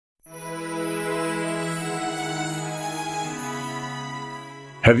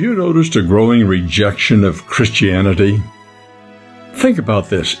Have you noticed a growing rejection of Christianity? Think about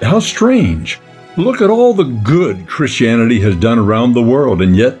this. How strange. Look at all the good Christianity has done around the world,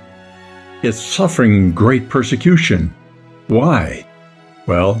 and yet it's suffering great persecution. Why?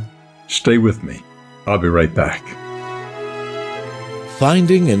 Well, stay with me. I'll be right back.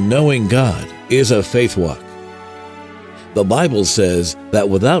 Finding and knowing God is a faith walk. The Bible says that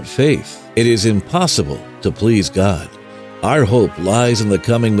without faith, it is impossible to please God. Our hope lies in the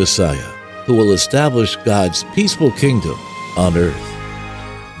coming Messiah, who will establish God's peaceful kingdom on earth.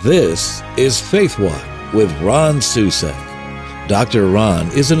 This is Faith Walk with Ron Susak. Dr. Ron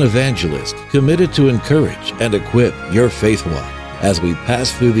is an evangelist committed to encourage and equip your faith walk as we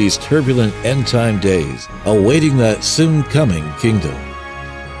pass through these turbulent end-time days, awaiting that soon-coming kingdom.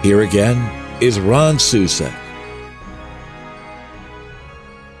 Here again is Ron Susak.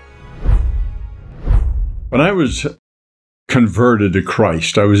 When I was converted to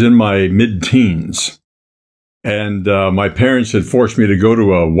Christ, I was in my mid-teens, and my parents had forced me to go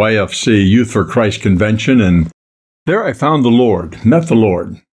to a YFC, Youth for Christ convention, and there I found the Lord, met the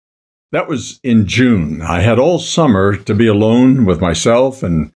Lord. That was in June. I had all summer to be alone with myself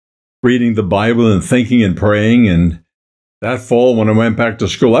and reading the Bible and thinking and praying, and that fall when I went back to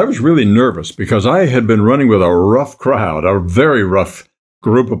school, I was really nervous because I had been running with a rough crowd, a very rough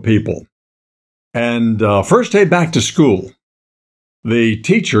group of people. And first day back to school, the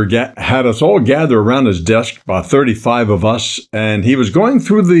teacher had us all gather around his desk, about 35 of us, and he was going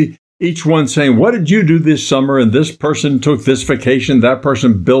through each one saying, what did you do this summer? And this person took this vacation, that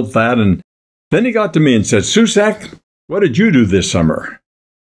person built that. And then he got to me and said, Susak, what did you do this summer?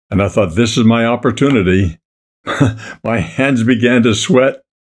 And I thought, this is my opportunity. My hands began to sweat.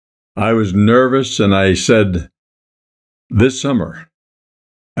 I was nervous, and I said, this summer,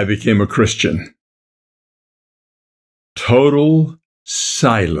 I became a Christian. Total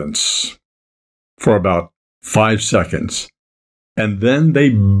silence for about 5 seconds. And then they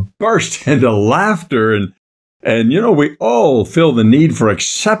burst into laughter. And you know, we all feel the need for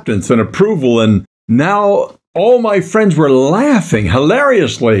acceptance and approval. And now all my friends were laughing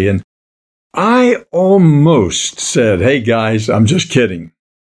hilariously. And I almost said, hey guys, I'm just kidding.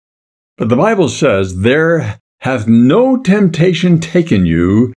 But the Bible says, there hath no temptation taken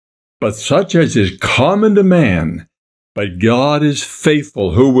you, but such as is common to man. But God is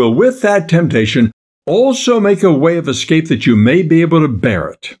faithful, who will with that temptation also make a way of escape that you may be able to bear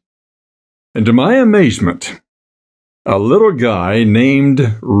it. And to my amazement, a little guy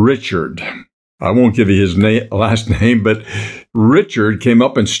named Richard, I won't give you his last name, but Richard came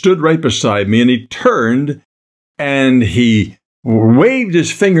up and stood right beside me, and he turned and he waved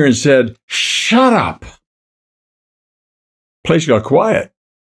his finger and said, shut up. Place got quiet.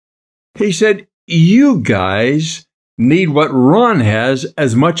 He said, you guys need what Ron has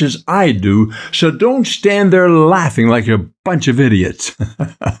as much as I do, so don't stand there laughing like a bunch of idiots.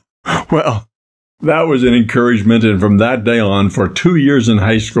 Well, that was an encouragement, and from that day on, for 2 years in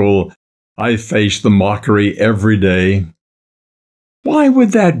high school, I faced the mockery every day. Why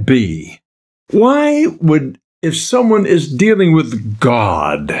would that be? If someone is dealing with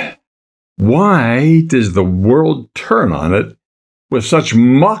God, why does the world turn on it with such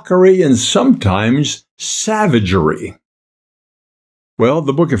mockery and sometimes savagery? Well,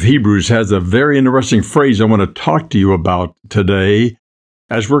 the book of Hebrews has a very interesting phrase I want to talk to you about today.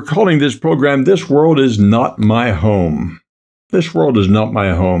 As we're calling this program, This World Is Not My Home. This world is not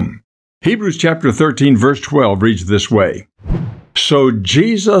my home. Hebrews chapter 13, verse 12 reads this way. So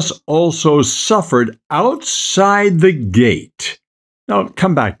Jesus also suffered outside the gate. Now,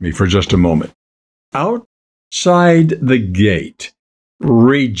 come back to me for just a moment. Outside the gate.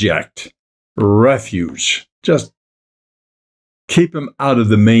 Reject. Refuse. Just keep him out of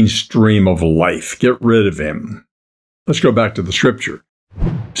the mainstream of life. Get rid of him. Let's go back to the scripture.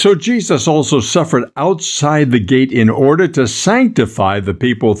 So Jesus also suffered outside the gate in order to sanctify the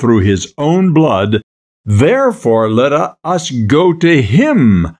people through his own blood. Therefore, let us go to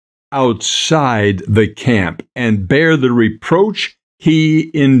him outside the camp and bear the reproach he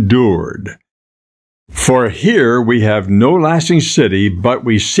endured. For here we have no lasting city, but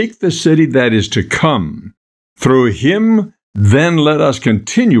we seek the city that is to come. Through him, then let us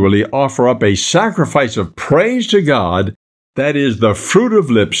continually offer up a sacrifice of praise to God, that is the fruit of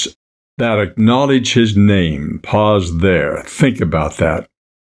lips that acknowledge his name. Pause there. Think about that.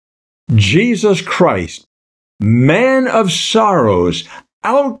 Jesus Christ, man of sorrows,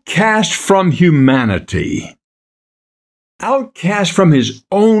 outcast from humanity, outcast from his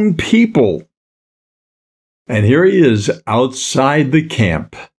own people. And here he is outside the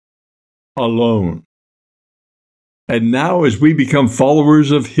camp, alone. And now as we become followers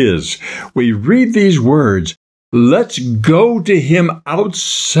of His, we read these words, let's go to Him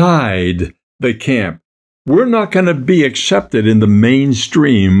outside the camp. We're not going to be accepted in the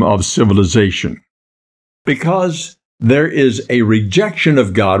mainstream of civilization because there is a rejection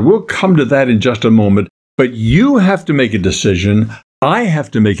of God. We'll come to that in just a moment, but you have to make a decision. I have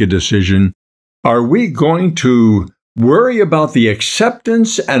to make a decision. Are we going to worry about the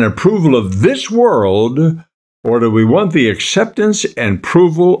acceptance and approval of this world, or do we want the acceptance and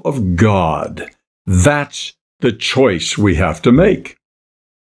approval of God? That's the choice we have to make.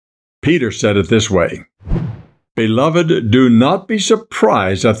 Peter said it this way, Beloved, do not be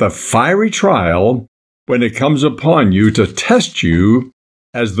surprised at the fiery trial when it comes upon you to test you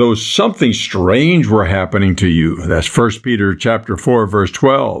as though something strange were happening to you. That's 1 Peter chapter 4, verse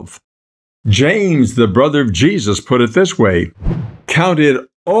 12. James, the brother of Jesus, put it this way, Count it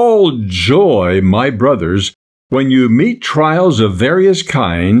all joy, my brothers, when you meet trials of various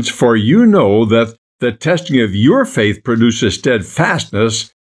kinds, for you know that the testing of your faith produces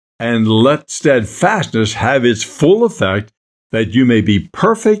steadfastness, and let steadfastness have its full effect, that you may be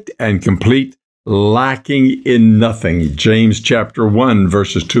perfect and complete, lacking in nothing. James chapter 1,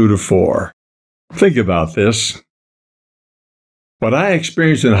 verses 2 to 4. Think about this. What I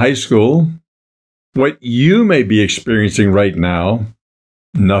experienced in high school, what you may be experiencing right now,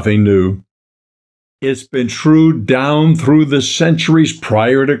 nothing new. It's been true down through the centuries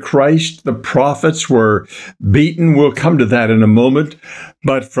prior to Christ. The prophets were beaten. We'll come to that in a moment.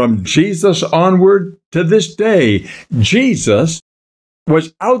 But from Jesus onward to this day, Jesus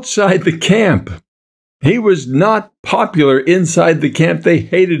was outside the camp. He was not popular inside the camp. They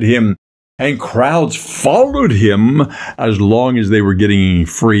hated him. And crowds followed him as long as they were getting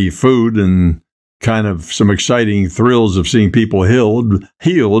free food and kind of some exciting thrills of seeing people healed.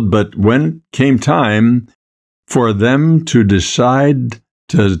 But when it came time for them to decide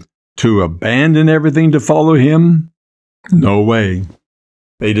to abandon everything to follow him, no way.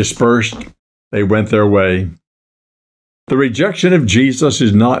 They dispersed. They went their way. The rejection of Jesus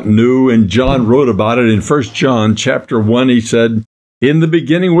is not new, and John wrote about it in 1 John chapter 1. He said, In the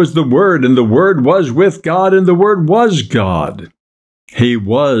beginning was the Word, and the Word was with God, and the Word was God. He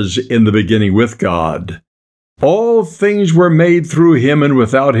was in the beginning with God. All things were made through him, and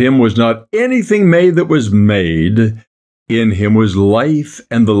without him was not anything made that was made. In him was life,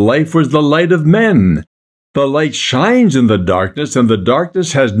 and the life was the light of men. The light shines in the darkness, and the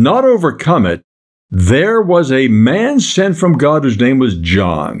darkness has not overcome it. There was a man sent from God whose name was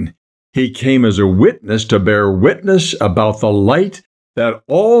John. He came as a witness to bear witness about the light, that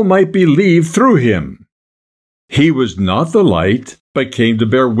all might believe through him. He was not the light, but came to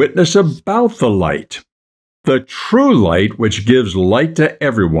bear witness about the light. The true light, which gives light to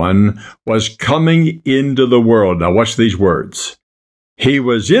everyone, was coming into the world. Now watch these words. He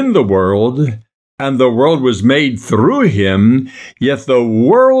was in the world, and the world was made through him, yet the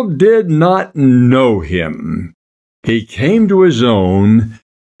world did not know him. He came to his own,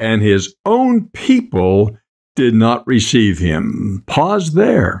 and his own people did not receive him. Pause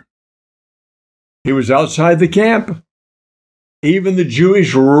there. He was outside the camp. Even the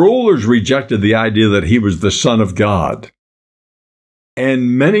Jewish rulers rejected the idea that he was the Son of God.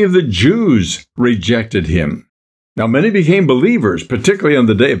 And many of the Jews rejected him. Now, many became believers, particularly on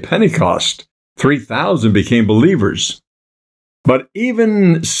the day of Pentecost. 3,000 became believers. But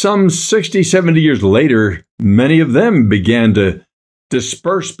even some 60, 70 years later, many of them began to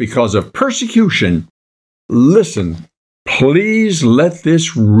disperse because of persecution. Listen, please let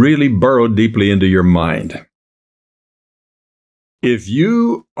this really burrow deeply into your mind. If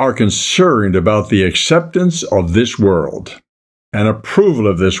you are concerned about the acceptance of this world and approval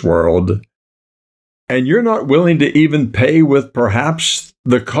of this world, and you're not willing to even pay with perhaps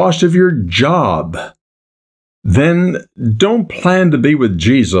the cost of your job, then don't plan to be with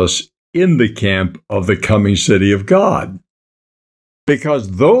Jesus in the camp of the coming city of God.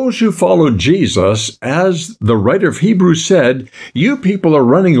 Because those who follow Jesus, as the writer of Hebrews said, you people are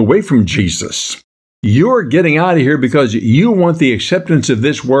running away from Jesus. You're getting out of here because you want the acceptance of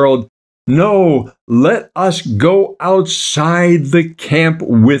this world. No, let us go outside the camp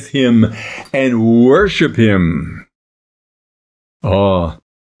with him and worship him. The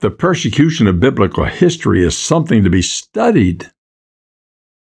persecution of biblical history is something to be studied.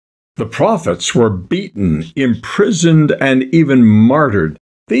 The prophets were beaten, imprisoned, and even martyred.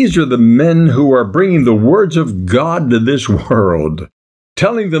 These are the men who are bringing the words of God to this world,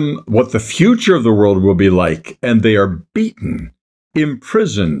 telling them what the future of the world will be like, and they are beaten,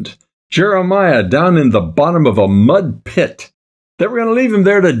 imprisoned. Jeremiah down in the bottom of a mud pit. They were going to leave him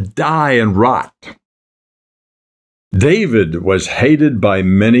there to die and rot. David was hated by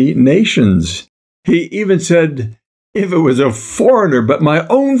many nations. He even said, if it was a foreigner, but my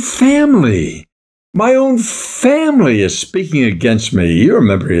own family is speaking against me. You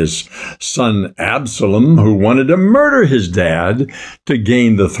remember his son Absalom, who wanted to murder his dad to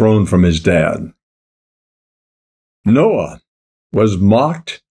gain the throne from his dad. Noah was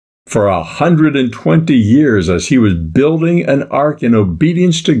mocked for 120 years as he was building an ark in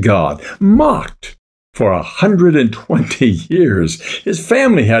obedience to God. Mocked for 120 years. His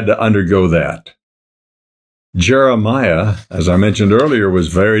family had to undergo that. Jeremiah, as I mentioned earlier, was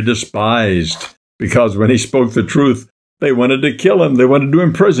very despised because when he spoke the truth, they wanted to kill him. They wanted to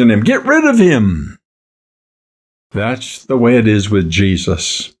imprison him. Get rid of him. That's the way it is with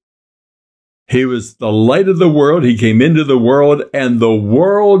Jesus. He was the light of the world. He came into the world, and the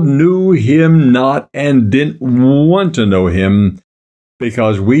world knew him not and didn't want to know him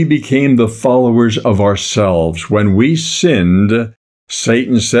because we became the followers of ourselves. When we sinned,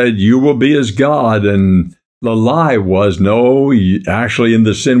 Satan said, "You will be as God," and the lie was, no, actually in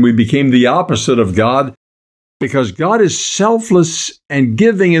the sin we became the opposite of God because God is selfless and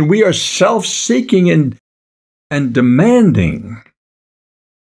giving, and we are self-seeking and demanding.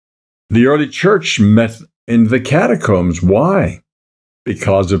 The early church met in the catacombs. Why?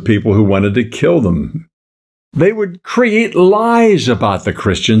 Because of people who wanted to kill them. They would create lies about the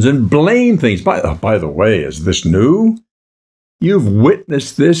Christians and blame things. By the way, is this new? You've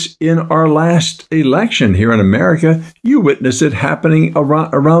witnessed this in our last election here in America. You witness it happening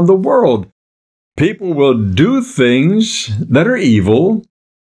around the world. People will do things that are evil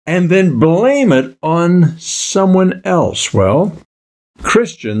and then blame it on someone else. Well,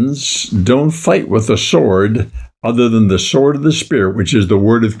 Christians don't fight with a sword other than the sword of the Spirit, which is the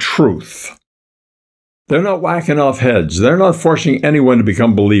word of truth. They're not whacking off heads. They're not forcing anyone to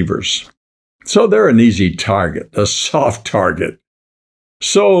become believers. So they're an easy target, a soft target.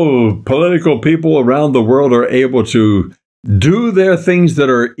 So political people around the world are able to do their things that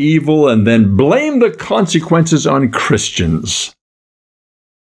are evil and then blame the consequences on Christians.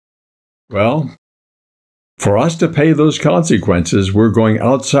 Well, for us to pay those consequences, we're going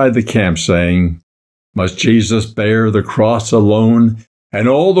outside the camp saying, must Jesus bear the cross alone and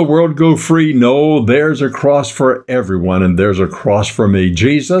all the world go free? No, there's a cross for everyone, and there's a cross for me.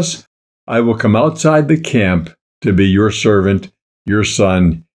 Jesus, I will come outside the camp to be your servant, your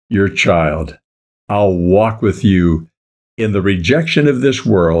son, your child. I'll walk with you. In the rejection of this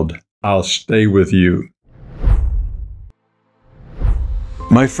world, I'll stay with you.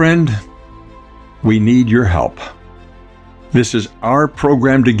 My friend, we need your help. This is our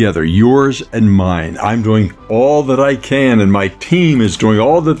program together, yours and mine. I'm doing all that I can, and my team is doing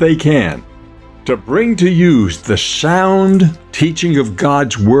all that they can to bring to you the sound teaching of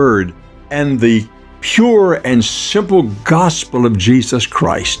God's Word and the pure and simple gospel of Jesus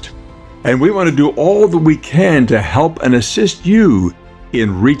Christ. And we want to do all that we can to help and assist you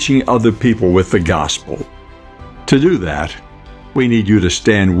in reaching other people with the gospel. To do that, we need you to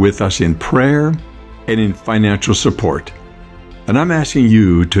stand with us in prayer and in financial support. And I'm asking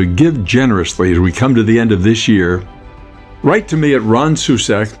you to give generously as we come to the end of this year. Write to me at Ron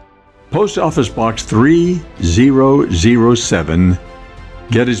Susek, Post Office Box 3007,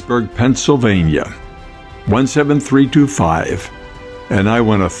 Gettysburg, Pennsylvania, 17325. And I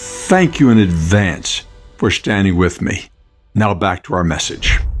want to thank you in advance for standing with me. Now back to our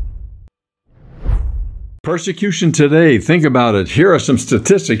message. Persecution today, think about it. Here are some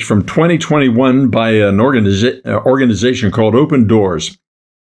statistics from 2021 by an organization called Open Doors.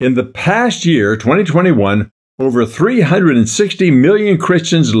 In the past year, 2021, over 360 million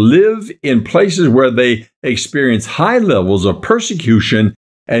Christians live in places where they experience high levels of persecution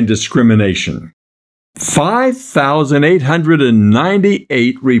and discrimination.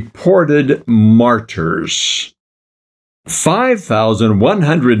 5,898 reported martyrs.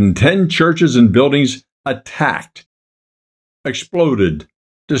 5,110 churches and buildings attacked, exploded,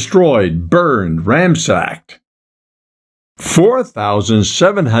 destroyed, burned, ransacked.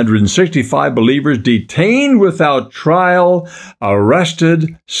 4,765 believers detained without trial,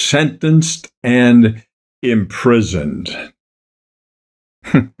 arrested, sentenced, and imprisoned.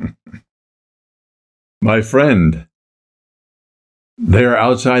 My friend, they're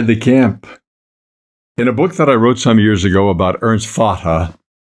outside the camp. In a book that I wrote some years ago about Ernst Fatha,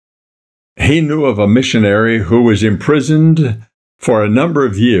 he knew of a missionary who was imprisoned for a number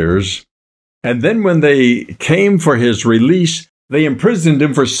of years, and then when they came for his release, they imprisoned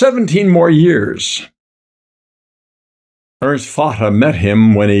him for 17 more years. Ernst Fatha met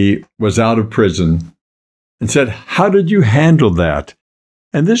him when he was out of prison and said, "How did you handle that?"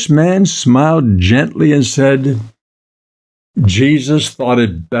 And this man smiled gently and said, Jesus thought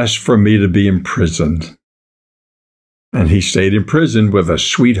it best for me to be imprisoned. And he stayed in prison with a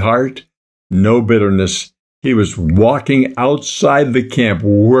sweetheart, no bitterness. He was walking outside the camp,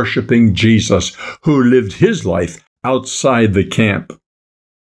 worshiping Jesus, who lived his life outside the camp.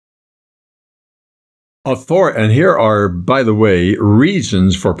 And here are, by the way,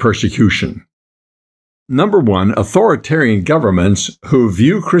 reasons for persecution. Number one, authoritarian governments who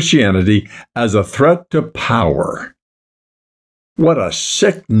view Christianity as a threat to power. What a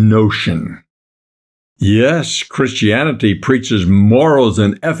sick notion. Yes, Christianity preaches morals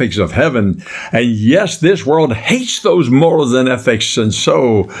and ethics of heaven, and yes, this world hates those morals and ethics, and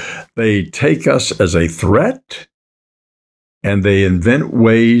so they take us as a threat, and they invent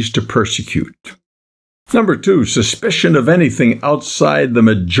ways to persecute. Number two, suspicion of anything outside the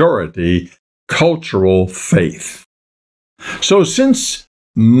majority cultural faith. So since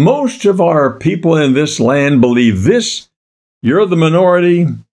most of our people in this land believe this, you're the minority,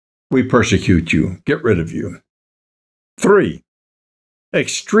 we persecute you, get rid of you. Three,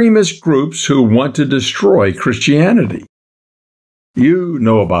 extremist groups who want to destroy Christianity. You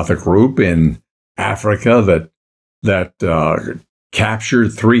know about the group in Africa that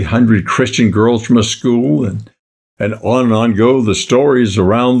captured 300 Christian girls from a school, and on go the stories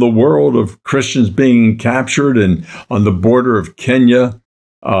around the world of Christians being captured. And on the border of Kenya,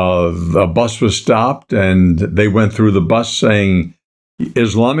 the bus was stopped, and they went through the bus saying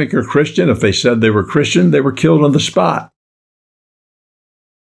Islamic or Christian. If they said they were Christian, they were killed on the spot.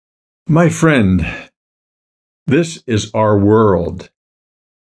 My friend, this is our world.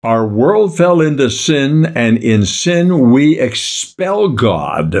 Our world fell into sin, and in sin we expel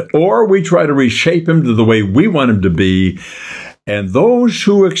God, or we try to reshape him to the way we want him to be. And those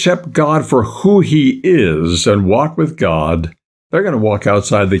who accept God for who he is and walk with God, they're going to walk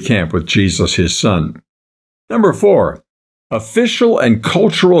outside the camp with Jesus, his son. Number four, official and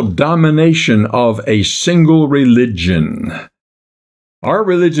cultural domination of a single religion. Our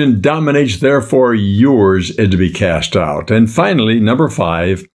religion dominates, therefore yours is to be cast out. And finally, number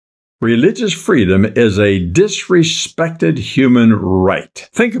five, religious freedom is a disrespected human right.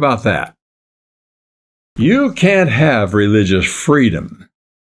 Think about that. You can't have religious freedom.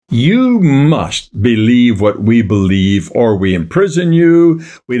 You must believe what we believe, or we imprison you.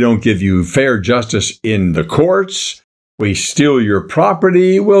 We don't give you fair justice in the courts. We steal your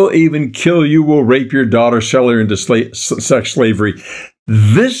property. We'll even kill you. We'll rape your daughter, sell her into sex slavery.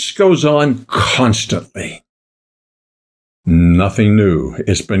 This goes on constantly. Nothing new.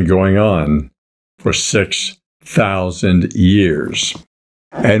 It's been going on for 6,000 years.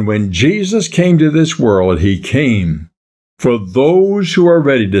 And when Jesus came to this world, he came for those who are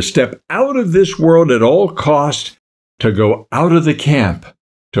ready to step out of this world at all costs, to go out of the camp,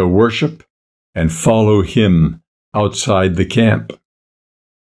 to worship and follow him outside the camp.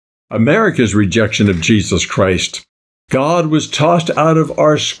 America's rejection of Jesus Christ. God was tossed out of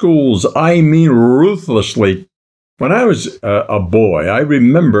our schools, I mean ruthlessly. When I was a boy, I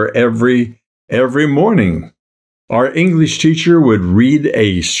remember every morning, our English teacher would read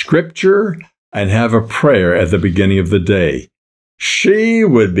a scripture and have a prayer at the beginning of the day. She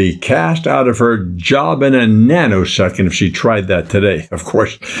would be cast out of her job in a nanosecond if she tried that today. Of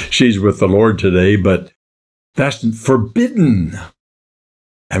course, she's with the Lord today, but that's forbidden.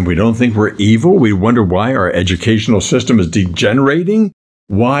 And we don't think we're evil. We wonder why our educational system is degenerating.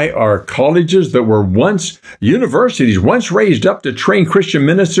 Why our colleges that were once universities, once raised up to train Christian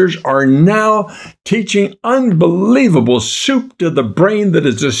ministers, are now teaching unbelievable soup to the brain that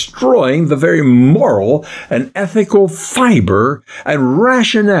is destroying the very moral and ethical fiber and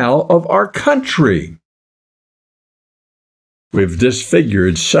rationale of our country. We've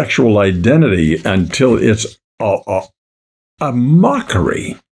disfigured sexual identity until it's a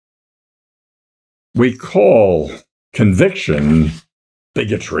mockery. We call conviction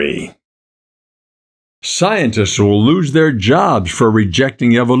bigotry. Scientists will lose their jobs for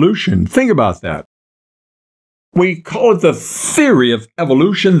rejecting evolution. Think about that. We call it the theory of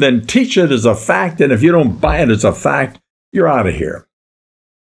evolution, then teach it as a fact, and if you don't buy it as a fact, you're out of here.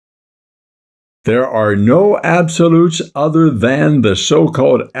 There are no absolutes other than the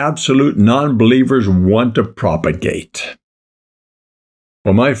so-called absolute non-believers want to propagate.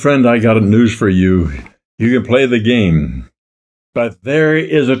 Well, my friend, I got news for you. You can play the game. But there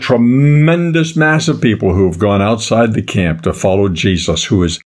is a tremendous mass of people who have gone outside the camp to follow Jesus, who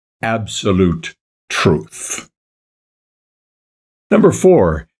is absolute truth. Number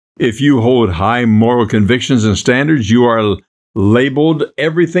four, if you hold high moral convictions and standards, you are labeled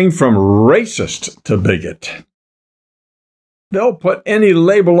everything from racist to bigot. They'll put any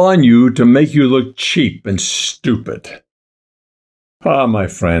label on you to make you look cheap and stupid. Ah, my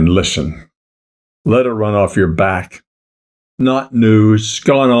friend, listen. Let it run off your back. Not news. It's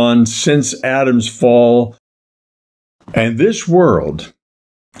gone on since Adam's fall. And this world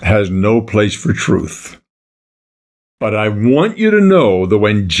has no place for truth. But I want you to know that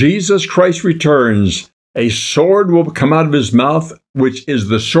when Jesus Christ returns, a sword will come out of his mouth, which is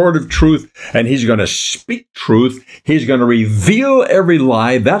the sword of truth, and he's going to speak truth. He's going to reveal every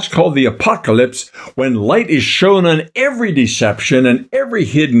lie. That's called the apocalypse, when light is shown on every deception and every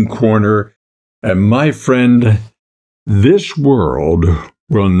hidden corner. And my friend, this world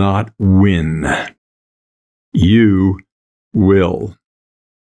will not win. You will.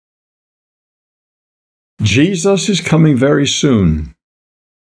 Jesus is coming very soon.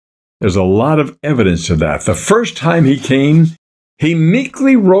 There's a lot of evidence of that. The first time he came, he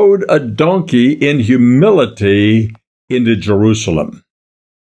meekly rode a donkey in humility into Jerusalem.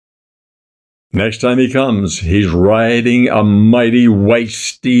 Next time he comes, he's riding a mighty white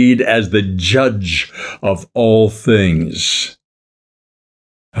steed as the judge of all things.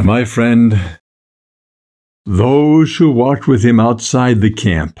 And my friend, those who walked with him outside the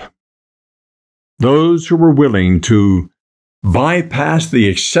camp, those who were willing to bypass the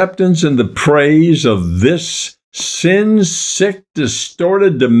acceptance and the praise of this sin-sick,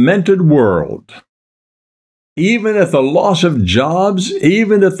 distorted, demented world, even at the loss of jobs,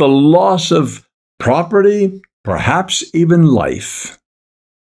 even at the loss of property, perhaps even life,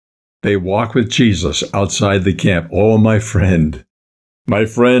 they walk with Jesus outside the camp. Oh, my friend,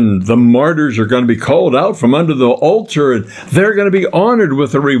 the martyrs are going to be called out from under the altar, and they're going to be honored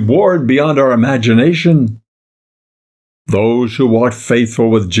with a reward beyond our imagination. Those who walk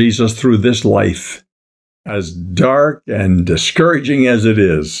faithful with Jesus through this life, as dark and discouraging as it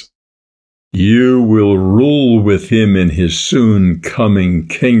is, you will rule with him in his soon coming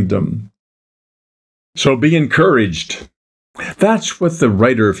kingdom. So be encouraged. That's what the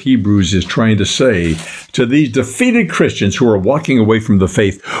writer of Hebrews is trying to say to these defeated Christians who are walking away from the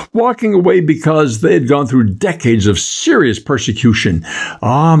faith, walking away because they had gone through decades of serious persecution.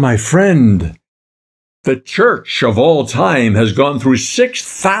 Ah, my friend, the church of all time has gone through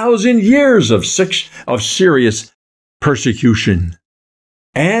 6,000 years of serious persecution.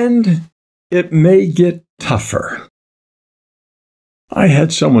 And it may get tougher. I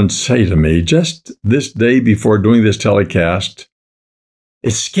had someone say to me just this day before doing this telecast,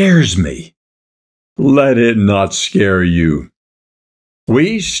 "It scares me." Let it not scare you.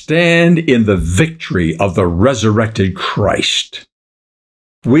 We stand in the victory of the resurrected Christ.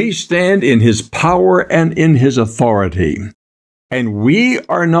 We stand in his power and in his authority. And we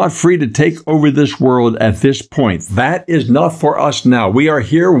are not free to take over this world at this point. That is not for us now. We are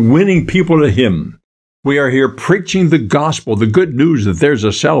here winning people to him. We are here preaching the gospel, the good news that there's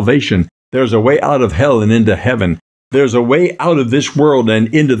a salvation. There's a way out of hell and into heaven. There's a way out of this world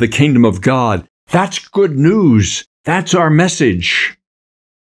and into the kingdom of God. That's good news. That's our message.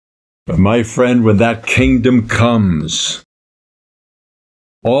 But my friend, when that kingdom comes,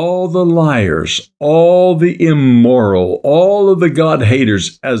 all the liars, all the immoral, all of the God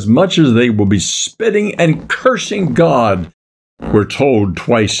haters, as much as they will be spitting and cursing God, we're told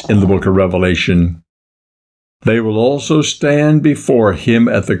twice in the book of Revelation, they will also stand before him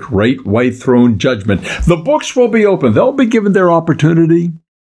at the great white throne judgment. The books will be open. They'll be given their opportunity,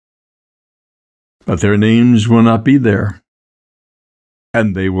 but their names will not be there.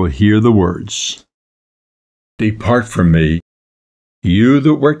 And they will hear the words, "Depart from me, you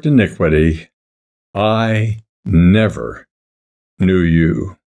that worked iniquity, I never knew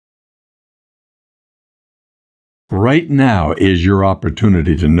you." Right now is your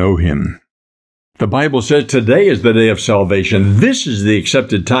opportunity to know him. The Bible says today is the day of salvation. This is the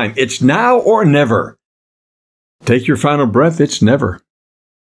accepted time. It's now or never. Take your final breath. It's never.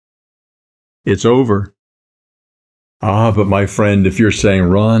 It's over. Ah, but my friend, if you're saying,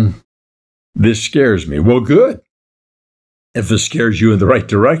 "Ron, this scares me," well, good. If it scares you in the right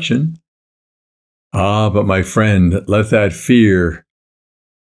direction. Ah, but my friend, let that fear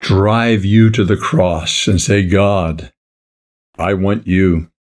drive you to the cross and say, "God, I want you.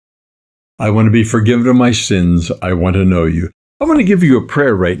 I want to be forgiven of my sins. I want to know you." I want to give you a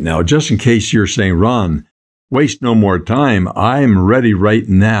prayer right now, just in case you're saying, "Ron, waste no more time. I'm ready right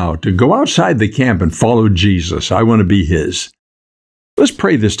now to go outside the camp and follow Jesus. I want to be his." Let's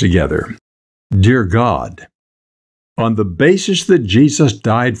pray this together. Dear God, on the basis that Jesus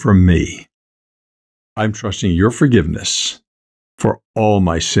died for me, I'm trusting your forgiveness for all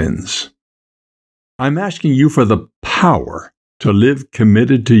my sins. I'm asking you for the power to live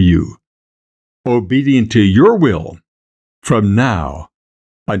committed to you, obedient to your will from now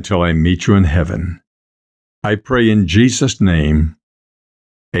until I meet you in heaven. I pray in Jesus' name,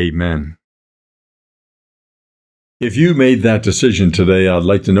 Amen. If you made that decision today, I'd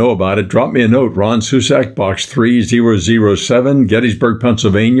like to know about it. Drop me a note, Ron Susak, Box 3007, Gettysburg,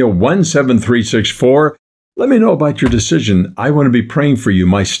 Pennsylvania, 17364. Let me know about your decision. I want to be praying for you,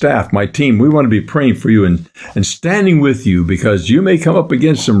 my staff, my team. We want to be praying for you and standing with you, because you may come up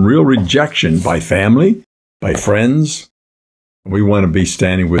against some real rejection by family, by friends. We want to be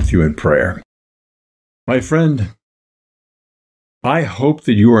standing with you in prayer. My friend, I hope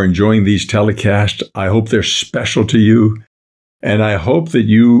that you are enjoying these telecasts. I hope they're special to you. And I hope that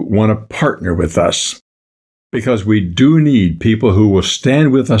you want to partner with us, because we do need people who will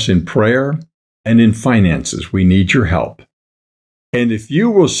stand with us in prayer and in finances. We need your help. And if you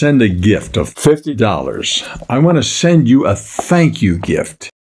will send a gift of $50, I want to send you a thank you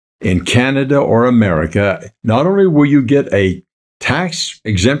gift. In Canada or America, not only will you get a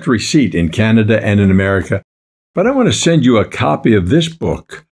tax-exempt receipt in Canada and in America, but I want to send you a copy of this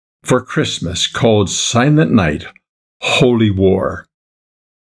book for Christmas called Silent Night, Holy War.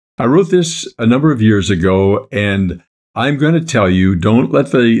 I wrote this a number of years ago, and I'm going to tell you, don't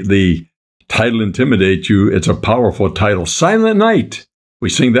let the title intimidate you. It's a powerful title, Silent Night. We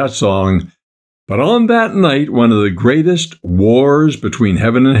sing that song. But on that night, one of the greatest wars between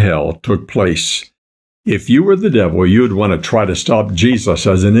heaven and hell took place. If you were the devil, you would want to try to stop Jesus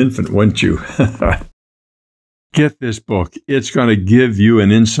as an infant, wouldn't you? Get this book. It's going to give you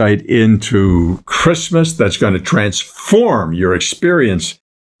an insight into Christmas that's going to transform your experience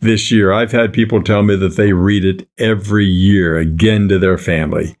this year. I've had people tell me that they read it every year, again to their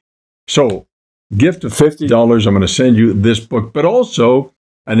family. So, gift of $50, I'm going to send you this book, but also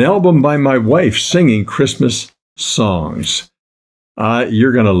an album by my wife singing Christmas songs.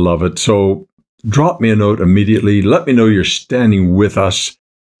 You're going to love it. So, drop me a note immediately. Let me know you're standing with us.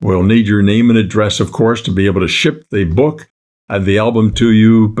 We'll need your name and address, of course, to be able to ship the book and the album to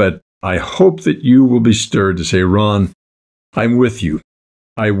you. But I hope that you will be stirred to say, Ron, I'm with you.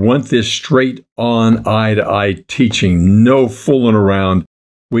 I want this straight on, eye-to-eye teaching, no fooling around.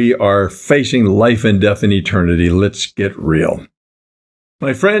 We are facing life and death in eternity. Let's get real.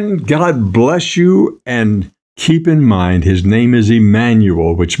 My friend, God bless you, and keep in mind his name is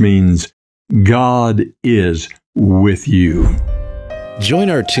Emmanuel, which means God is with you. Join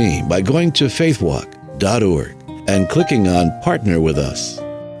our team by going to faithwalk.org and clicking on Partner with Us.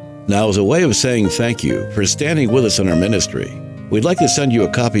 Now, as a way of saying thank you for standing with us in our ministry, we'd like to send you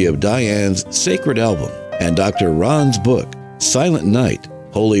a copy of Diane's Sacred Album and Dr. Ron's book, Silent Night,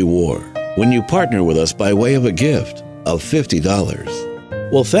 Holy War, when you partner with us by way of a gift of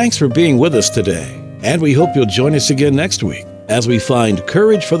 $50. Well, thanks for being with us today, and we hope you'll join us again next week as we find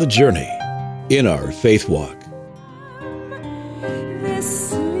courage for the journey in our faith walk.